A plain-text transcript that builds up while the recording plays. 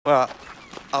Well,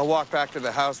 I'll walk back to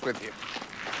the house with you.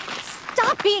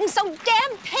 Stop being so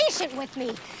damn patient with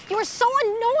me. You are so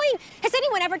annoying. Has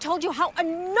anyone ever told you how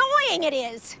annoying it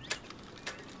is?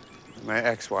 My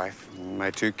ex-wife,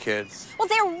 my 2 kids. Well,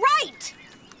 they're right.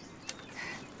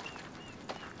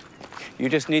 You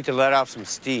just need to let off some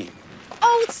steam.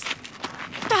 Oh,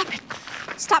 stop it.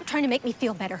 Stop trying to make me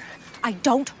feel better. I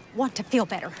don't want to feel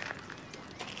better.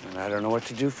 And I don't know what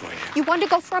to do for you. You want to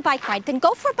go for a bike ride? Then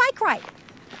go for a bike ride.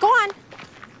 Go on.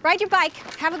 Ride your bike.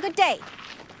 Have a good day.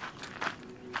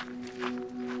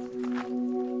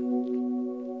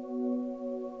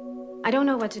 I don't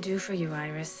know what to do for you,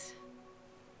 Iris.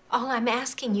 All I'm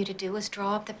asking you to do is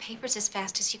draw up the papers as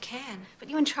fast as you can.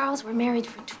 But you and Charles were married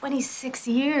for 26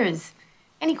 years.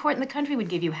 Any court in the country would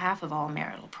give you half of all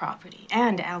marital property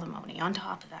and alimony on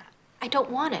top of that. I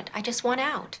don't want it. I just want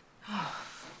out.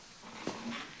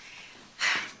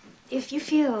 If you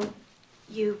feel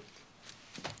you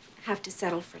have to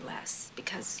settle for less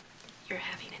because you're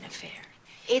having an affair.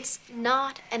 It's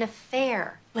not an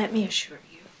affair. Let me assure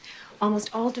you,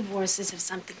 almost all divorces have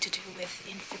something to do with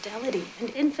infidelity, and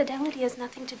infidelity has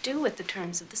nothing to do with the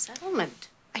terms of the settlement.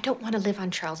 I don't want to live on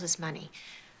Charles's money.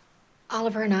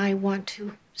 Oliver and I want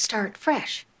to start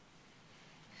fresh.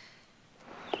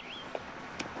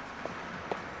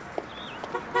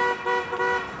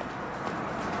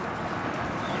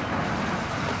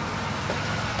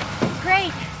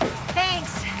 Great.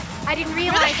 Thanks. I didn't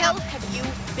realize. Where the hell have you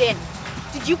been?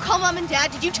 Did you call Mom and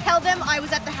Dad? Did you tell them I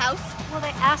was at the house? Well,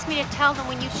 they asked me to tell them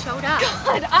when you showed up.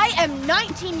 God, I am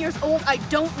 19 years old. I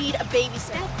don't need a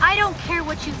babysitter. I don't care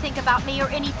what you think about me or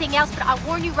anything else, but I'll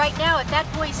warn you right now, if that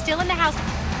boy is still in the house...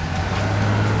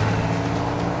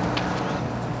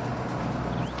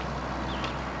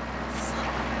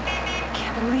 I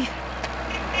can't believe...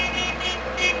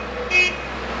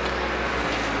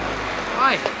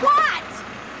 Hi. What?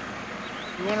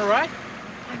 You want a ride?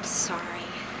 I'm sorry.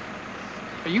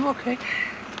 Are you okay?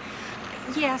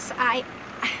 Yes,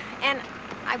 and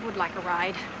I would like a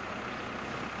ride.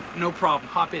 No problem.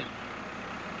 Hop in.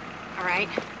 All right.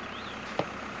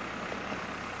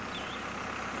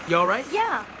 You all right?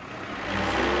 Yeah.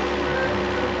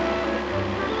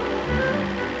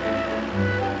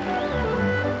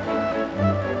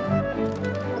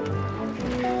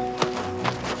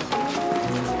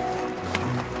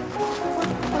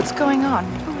 What's going on?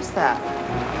 Who is that?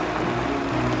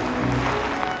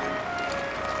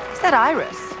 Is that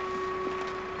Iris?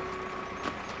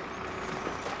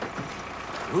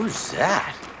 Who's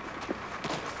that?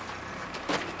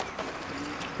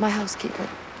 My housekeeper.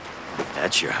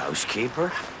 That's your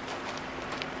housekeeper?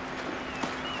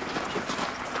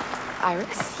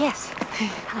 Iris? Yes.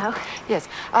 Hello. Yes.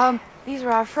 These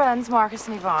are our friends, Marcus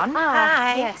and Yvonne.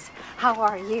 Hi. Yes. How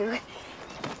are you?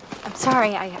 I'm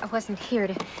sorry I wasn't here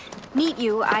to meet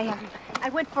you. I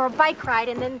went for a bike ride,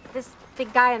 and then this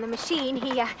big guy on the machine,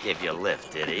 he, Give you a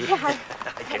lift, did he? Yeah.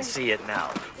 I can see it now.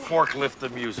 Forklift the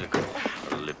musical.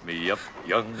 Lift me up,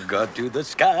 young God, to the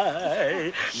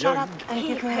sky. Shut up and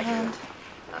give me a hand.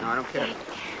 No, I don't care.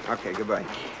 Okay, goodbye.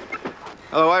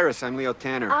 Hello, Iris. I'm Leo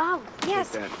Tanner. Oh,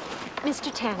 yes. Take that.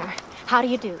 Mr. Tanner, how do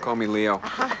you do? Call me Leo.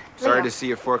 Sorry Leo. to see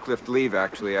your forklift leave,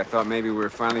 actually. I thought maybe we were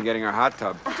finally getting our hot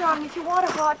tub. Oh, darling, if you want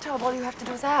a hot tub, all you have to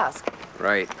do is ask.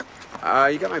 Right.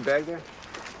 You got my bag there?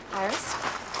 Iris?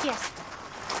 Yes.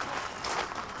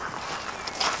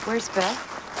 Where's Beth?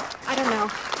 I don't know.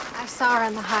 I saw her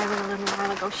on the highway a little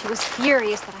while ago. She was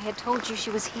furious that I had told you she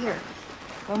was here.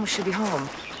 When will she be home?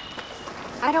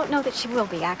 I don't know that she will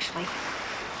be, actually.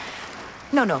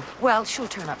 No. Well, she'll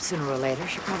turn up sooner or later.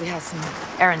 She probably has some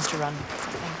errands to run.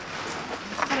 Something.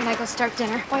 Why don't I go start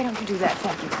dinner? Why don't you do that?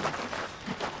 Thank you.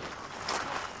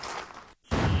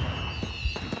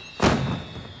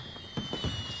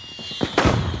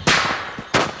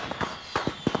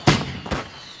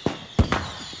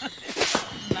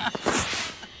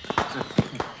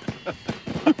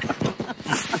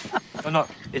 No,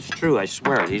 it's true, I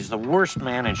swear. He's the worst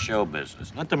man in show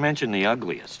business, not to mention the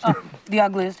ugliest. Oh, the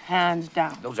ugliest, hands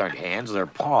down. Those aren't hands, they're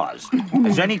paws.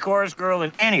 As any chorus girl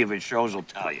in any of his shows will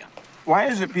tell you. Why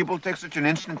is it people take such an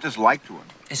instant dislike to him?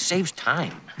 It saves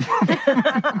time.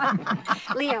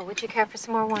 Leo, would you care for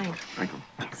some more wine? Thank you.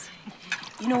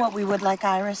 You know what we would like,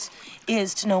 Iris?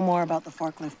 Is to know more about the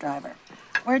forklift driver.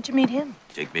 Where'd you meet him?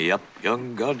 Take me up,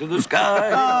 young God, to the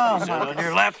sky. Sit on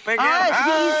your lap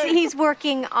again. He's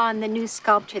working on the new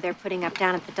sculpture they're putting up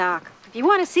down at the dock. If you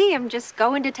want to see him, just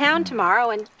go into town tomorrow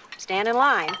and stand in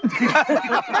line.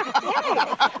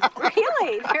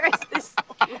 Really, there is this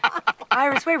line.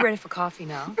 Iris, we're ready for coffee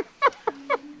now.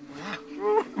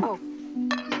 Oh,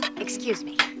 excuse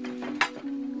me.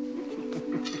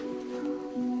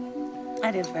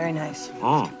 I did. Very nice.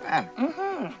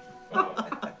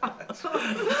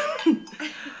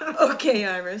 Okay,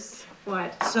 Iris.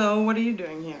 What? So, what are you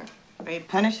doing here? Are you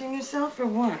punishing yourself or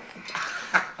what?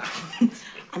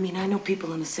 I mean, I know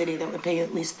people in the city that would pay you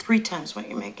at least 3 times what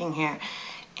you're making here,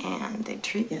 and they'd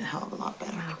treat you a hell of a lot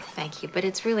better. Oh, thank you, but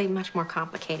it's really much more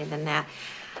complicated than that.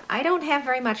 I don't have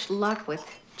very much luck with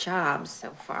jobs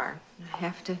so far. I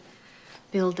have to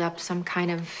build up some kind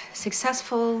of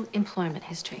successful employment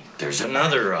history. There's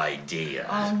another idea.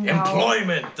 Oh, no.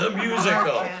 Employment, the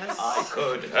musical. I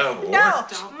could have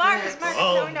worked Marcus,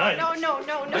 all night. no.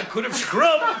 I could have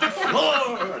scrubbed the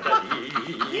floor.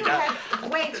 You have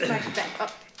way too much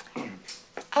bet.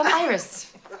 Oh.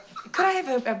 Iris, could I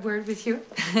have a word with you?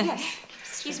 Yes.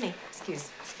 Excuse me. Excuse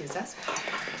us.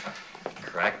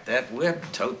 Crack that whip,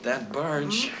 tote that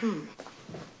barge.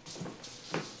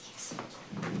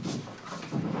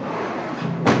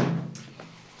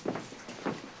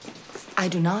 I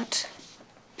do not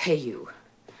pay you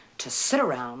to sit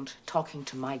around talking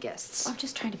to my guests. I'm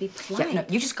just trying to be polite. Yeah, no,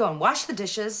 you just go and wash the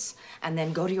dishes and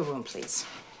then go to your room, please.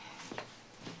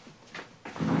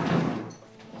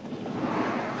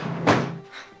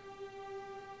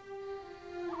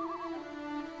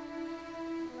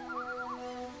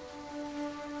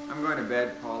 I'm going to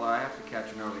bed, Paula. I have to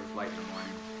catch an early flight in the morning.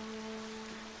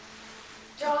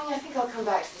 Darling, I think I'll come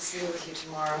back to the city with you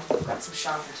tomorrow. I've got some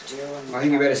shopping to do and... Well, I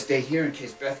think you better stay here in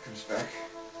case Beth comes back.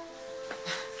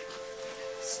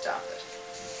 Stop it.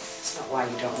 It's not why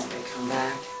you don't want me to come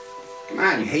back. Come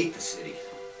on, you hate the city.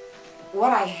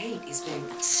 What I hate is being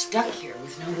stuck here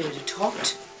with nobody to talk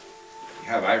to. You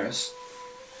have Iris.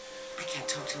 I can't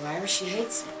talk to Iris. She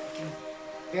hates me. I can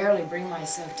barely bring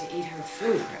myself to eat her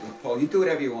food. All right, look, Paul, you do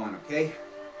whatever you want, okay?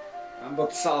 I'm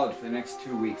booked solid for the next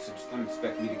 2 weeks, so just don't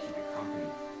expect me to keep you company.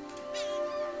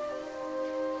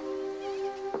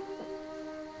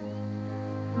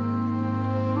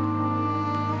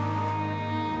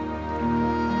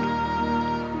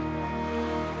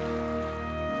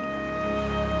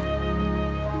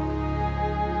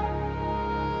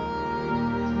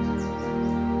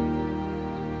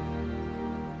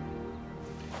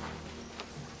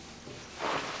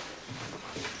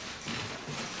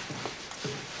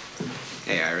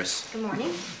 Hey, Iris. Good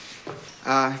morning.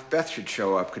 Beth should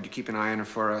show up. Could you keep an eye on her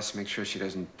for us? Make sure she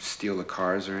doesn't steal the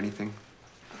cars or anything.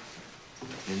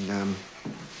 And,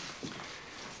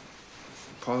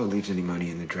 Paula leaves any money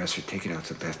in the dresser. Take it out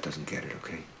so Beth doesn't get it,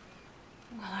 okay?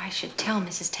 Well, I should tell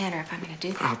Mrs. Tanner if I'm going to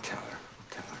do that. I'll tell her.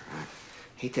 I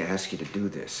hate to ask you to do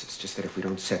this. It's just that if we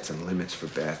don't set some limits for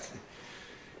Beth,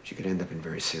 she could end up in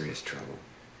very serious trouble.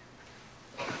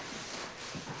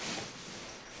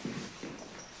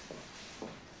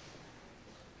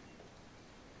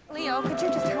 Leo, could you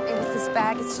just help me with this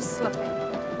bag? It's just slipping.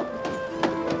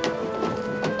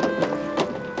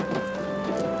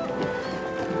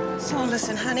 So,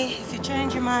 listen, honey, if you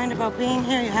change your mind about being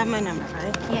here, you have my number,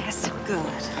 right? Yes. Good.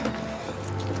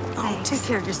 Oh, take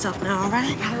care of yourself now, all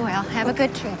right? I will. Have a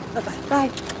good trip. Bye-bye.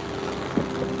 Bye.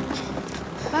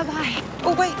 Bye-bye.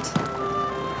 Oh, wait.